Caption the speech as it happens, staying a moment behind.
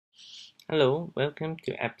Hello, welcome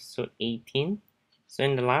to episode 18. So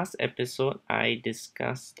in the last episode, I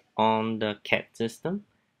discussed on the CAD system.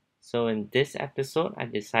 So in this episode, I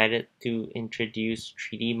decided to introduce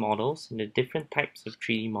 3D models and the different types of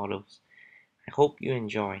 3D models. I hope you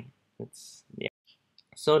enjoy.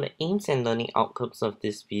 So the aims and learning outcomes of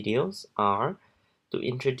these videos are to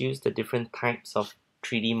introduce the different types of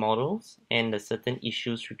 3D models and the certain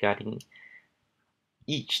issues regarding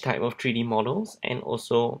each type of 3D models, and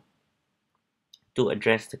also to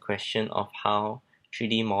address the question of how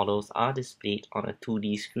 3D models are displayed on a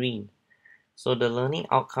 2D screen. So the learning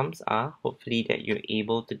outcomes are hopefully that you're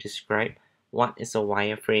able to describe what is a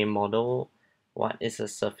wireframe model, what is a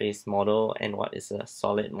surface model, and what is a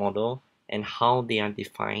solid model, and how they are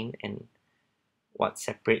defined and what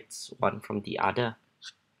separates one from the other.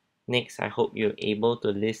 Next, I hope you're able to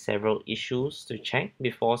list several issues to check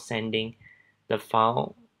before sending the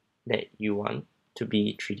file that you want to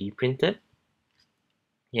be 3D printed.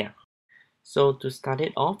 Yeah. So to start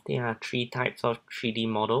it off, there are three types of 3D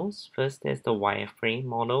models. First, there's the wireframe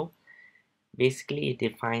model. Basically, it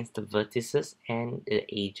defines the vertices and the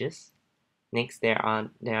edges. Next, there are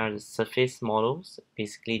the surface models.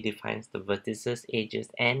 Basically, defines the vertices, edges,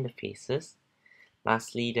 and the faces.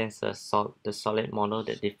 Lastly, there's the solid model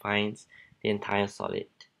that defines the entire solid.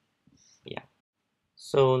 Yeah.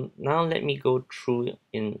 So now let me go through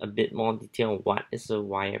in a bit more detail what is a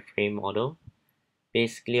wireframe model.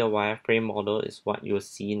 Basically, a wireframe model is what you'll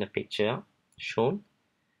see in the picture shown.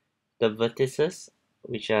 The vertices,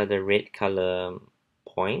 which are the red color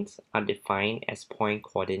points, are defined as point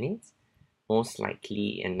coordinates, most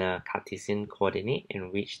likely in a Cartesian coordinate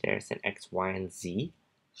in which there's an x, y, and z.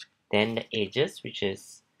 Then the edges, which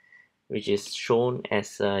is shown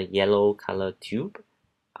as a yellow color tube,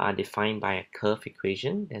 are defined by a curve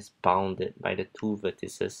equation that's bounded by the two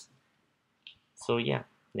vertices. So yeah,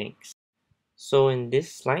 next. So in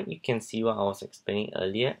this slide, you can see what I was explaining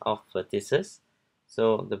earlier of vertices.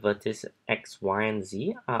 So the vertices x, y, and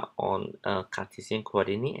z are on a Cartesian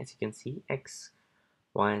coordinate, as you can see, x,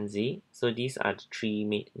 y, and z. So these are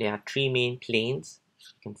there are three main planes.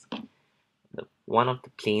 You can see one of the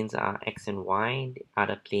planes are x and y, the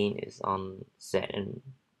other plane is on z and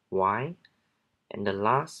y, and the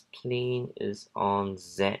last plane is on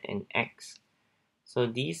z and x. So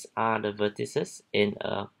these are the vertices in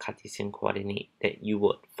a Cartesian coordinate that you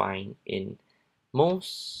would find in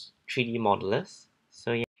most 3D modelers.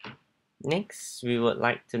 So yeah. Next, we would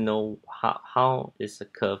like to know how is a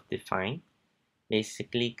curve defined.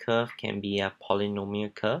 Basically, curve can be a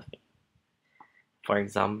polynomial curve. For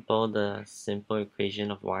example, the simple equation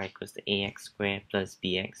of y equals to ax squared plus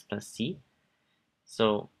bx plus c.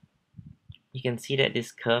 So you can see that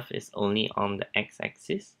this curve is only on the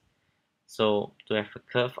x-axis. So to have a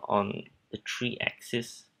curve on the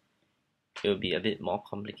 3-axis, it will be a bit more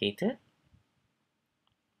complicated.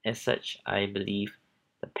 As such, I believe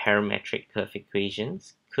the parametric curve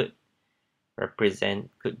equations could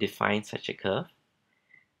define such a curve.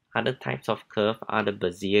 Other types of curve are the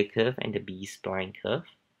Bezier curve and the B-spline curve.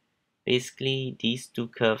 Basically, these two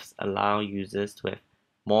curves allow users to have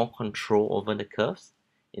more control over the curves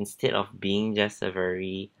instead of being just a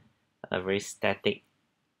very static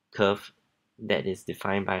curve that is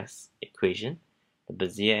defined by an equation. The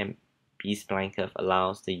Bezier and B-spline curve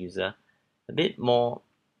allows the user a bit more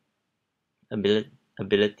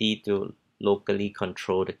ability to locally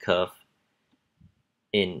control the curve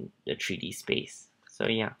in the 3D space. So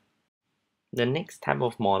yeah. The next type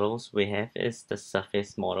of models we have is the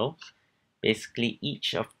surface model. Basically,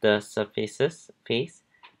 each of the face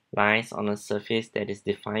lies on a surface that is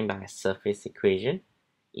defined by a surface equation.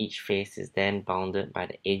 Each face is then bounded by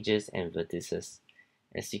the edges and vertices,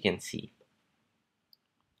 as you can see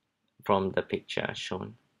from the picture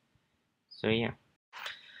shown. So yeah.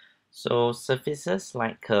 So surfaces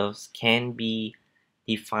like curves can be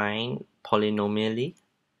defined polynomially.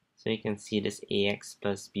 So you can see this ax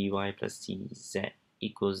plus by plus cz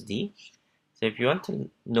equals d. So if you want to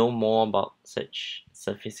know more about such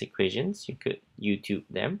surface equations, you could YouTube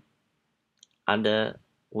them. Other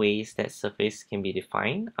ways that surface can be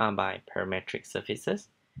defined are by parametric surfaces.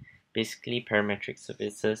 Basically, parametric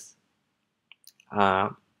surfaces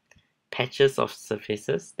are patches of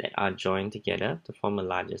surfaces that are joined together to form a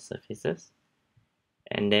larger surfaces.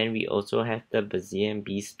 And then we also have the Bezier and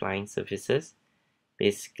B-spline surfaces.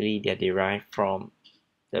 Basically, they're derived from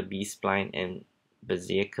the B-spline and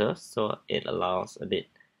Bezier curves, so it allows a bit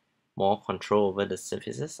more control over the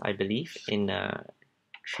surfaces, I believe, in a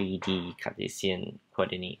 3D Cartesian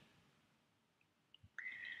coordinate.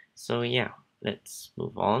 So yeah, let's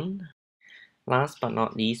move on. Last but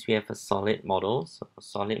not least, we have a solid model. So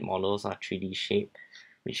solid models are 3D shape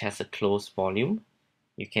which has a closed volume.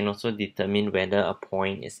 You can also determine whether a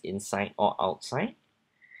point is inside or outside.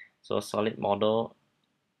 So a solid model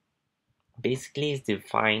basically is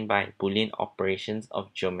defined by Boolean operations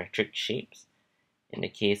of geometric shapes in the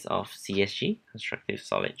case of CSG, constructive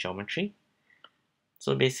solid geometry.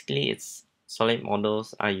 So basically its solid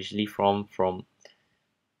models are usually from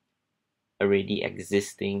already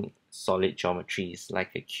existing solid geometries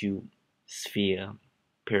like a cube, sphere,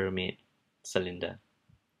 pyramid, cylinder.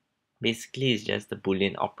 Basically it's just the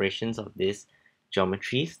Boolean operations of these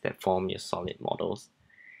geometries that form your solid models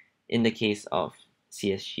in the case of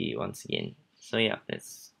CSG once again. So yeah,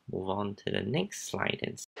 let's move on to the next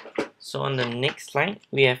slide. So on the next slide,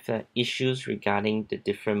 we have issues regarding the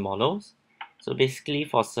different models. So basically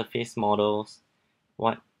for surface models,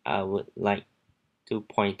 what I would like to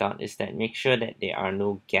point out is that make sure that there are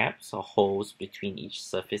no gaps or holes between each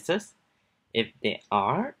surfaces. If there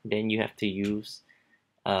are, then you have to use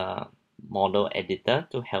a model editor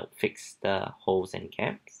to help fix the holes and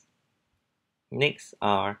gaps. Next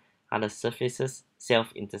are the surfaces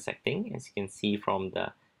self-intersecting, as you can see from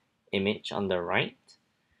the image on the right.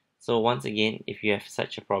 So once again, if you have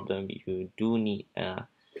such a problem, you do need a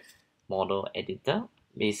model editor.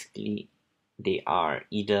 Basically, they are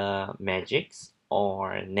either Magics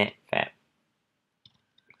or NetFab.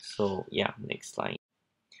 So yeah, next slide.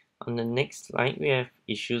 On the next slide, we have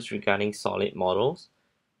issues regarding solid models.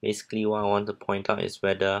 Basically, what I want to point out is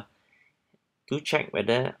whether to check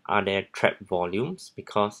whether are there trapped volumes,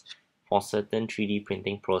 because for certain 3D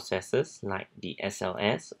printing processes like the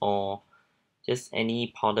SLS or just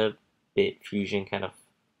any powder bed fusion kind of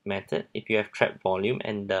method, if you have trapped volume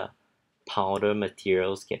and the powder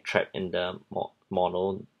materials get trapped in the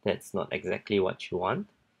model, that's not exactly what you want.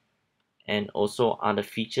 And also, are the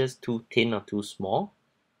features too thin or too small?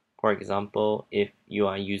 For example, if you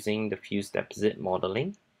are using the fuse deposit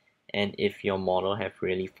modeling and if your model have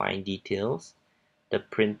really fine details, the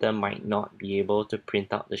printer might not be able to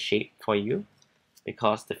print out the shape for you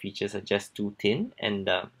because the features are just too thin, and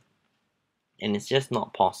it's just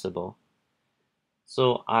not possible.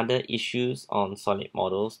 So other issues on solid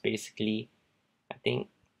models, basically, I think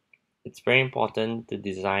it's very important to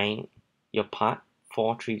design your part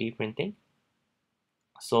for 3D printing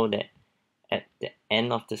so that at the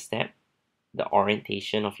end of the step, the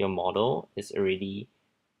orientation of your model is already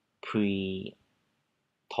pre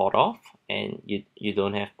thought of, and you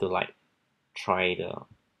don't have to like try to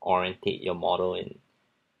orientate your model in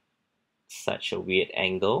such a weird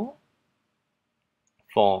angle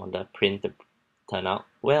for the print to turn out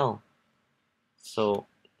well. So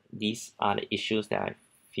these are the issues that I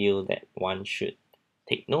feel that one should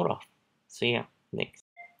take note of. So yeah, next.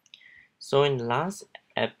 So in the last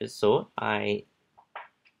episode, I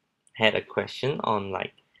had a question on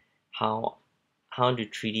like how do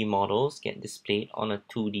 3D models get displayed on a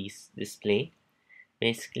 2D display.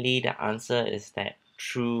 Basically, the answer is that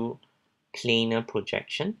through planar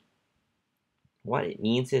projection. What it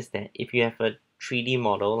means is that if you have a 3D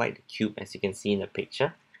model like the cube, as you can see in the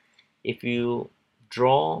picture, if you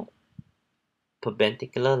draw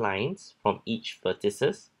perpendicular lines from each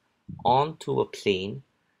vertices onto a plane,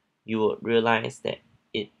 you will realize that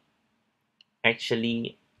it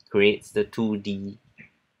actually creates the 2D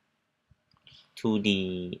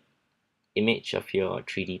image of your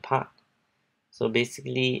 3D part. So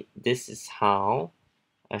basically, this is how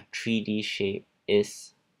a 3D shape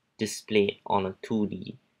is displayed on a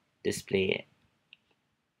 2D display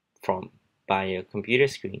by a computer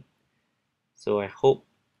screen. So I hope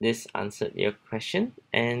this answered your question,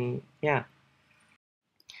 and yeah.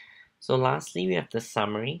 So lastly, we have the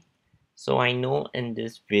summary. So I know in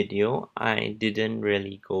this video I didn't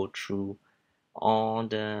really go through all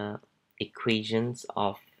the equations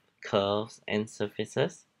of curves and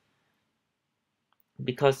surfaces,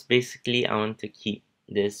 because basically I want to keep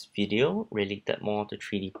this video related more to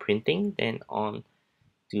 3D printing than on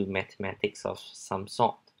to mathematics of some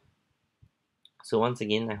sort. So once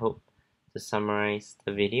again, I hope to summarize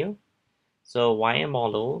the video. So wire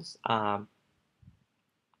models are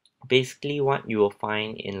basically what you will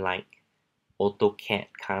find in like AutoCAD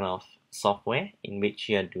kind of software in which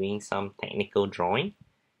you are doing some technical drawing,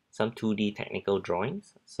 some 2D technical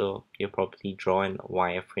drawings. So you'll probably draw a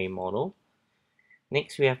wireframe model.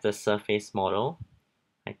 Next, we have the surface model.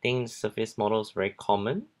 I think the surface model is very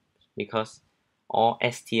common because all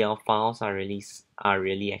STL files are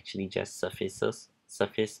really actually just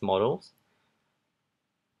surface models.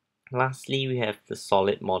 Lastly, we have the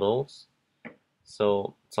solid models.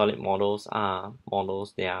 So solid models are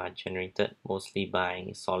models that are generated mostly by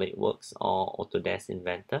SolidWorks or Autodesk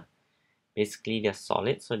Inventor. Basically, they're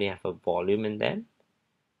solid, so they have a volume in them.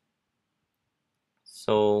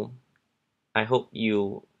 So I hope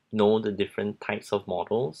you know the different types of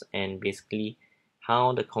models and basically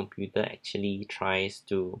how the computer actually tries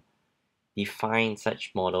to define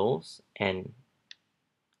such models and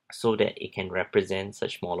so that it can represent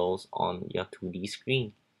such models on your 2D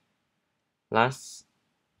screen. Last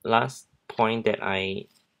point that I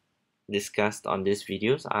discussed on these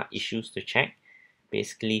videos are issues to check,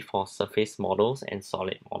 basically for surface models and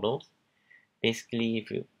solid models. Basically,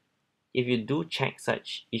 if you do check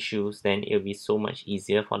such issues, then it'll be so much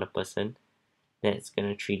easier for the person that's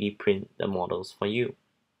gonna 3D print the models for you.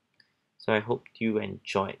 So I hope you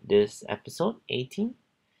enjoyed this episode 18.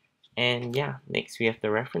 And yeah, next we have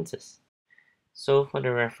the references. So for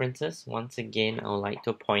the references, once again, I would like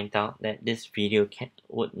to point out that this video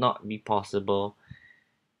would not be possible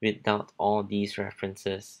without all these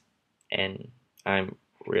references, and I'm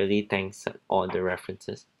really thanks for all the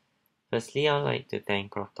references. Firstly, I'd like to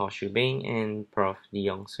thank Prof. Toshu Bing and Prof. Lee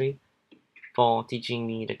Yong Sui for teaching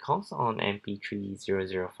me the course on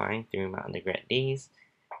MP3005 during my undergrad days.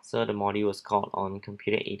 So the module was called on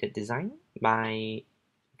computer aided design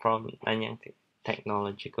from Nanyang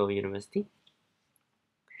Technological University.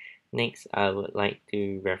 Next, I would like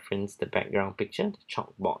to reference the background picture,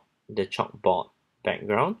 the chalkboard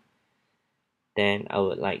background. Then I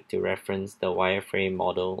would like to reference the wireframe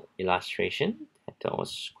model illustration. That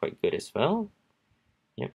was quite good as well.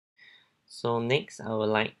 Yep. So next, I would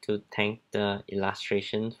like to thank the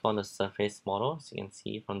illustration for the surface model, as you can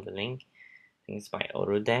see from the link. I think it's by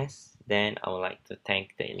Autodesk. Then I would like to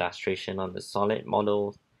thank the illustration on the solid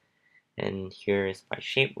model, and here is by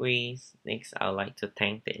Shapeways. Next, I would like to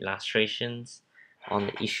thank the illustrations on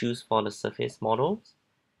the issues for the surface models,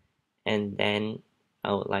 and then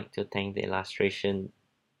I would like to thank the illustration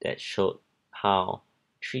that showed how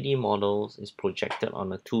 3D models is projected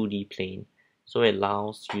on a 2D plane, so it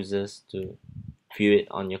allows users to view it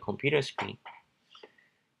on your computer screen.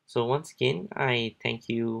 So once again, I thank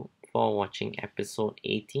you for watching episode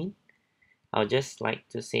 18. I'll just like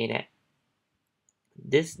to say that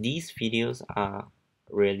these videos are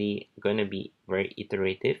really gonna be very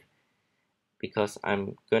iterative because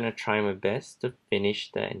I'm gonna try my best to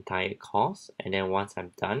finish the entire course, and then once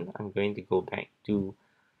I'm done, I'm going to go back to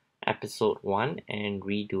episode 1 and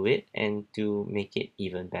redo it and to make it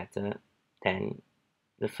even better than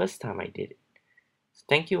the first time I did it. So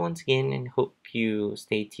thank you once again and hope you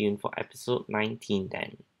stay tuned for episode 19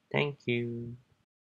 then. Thank you.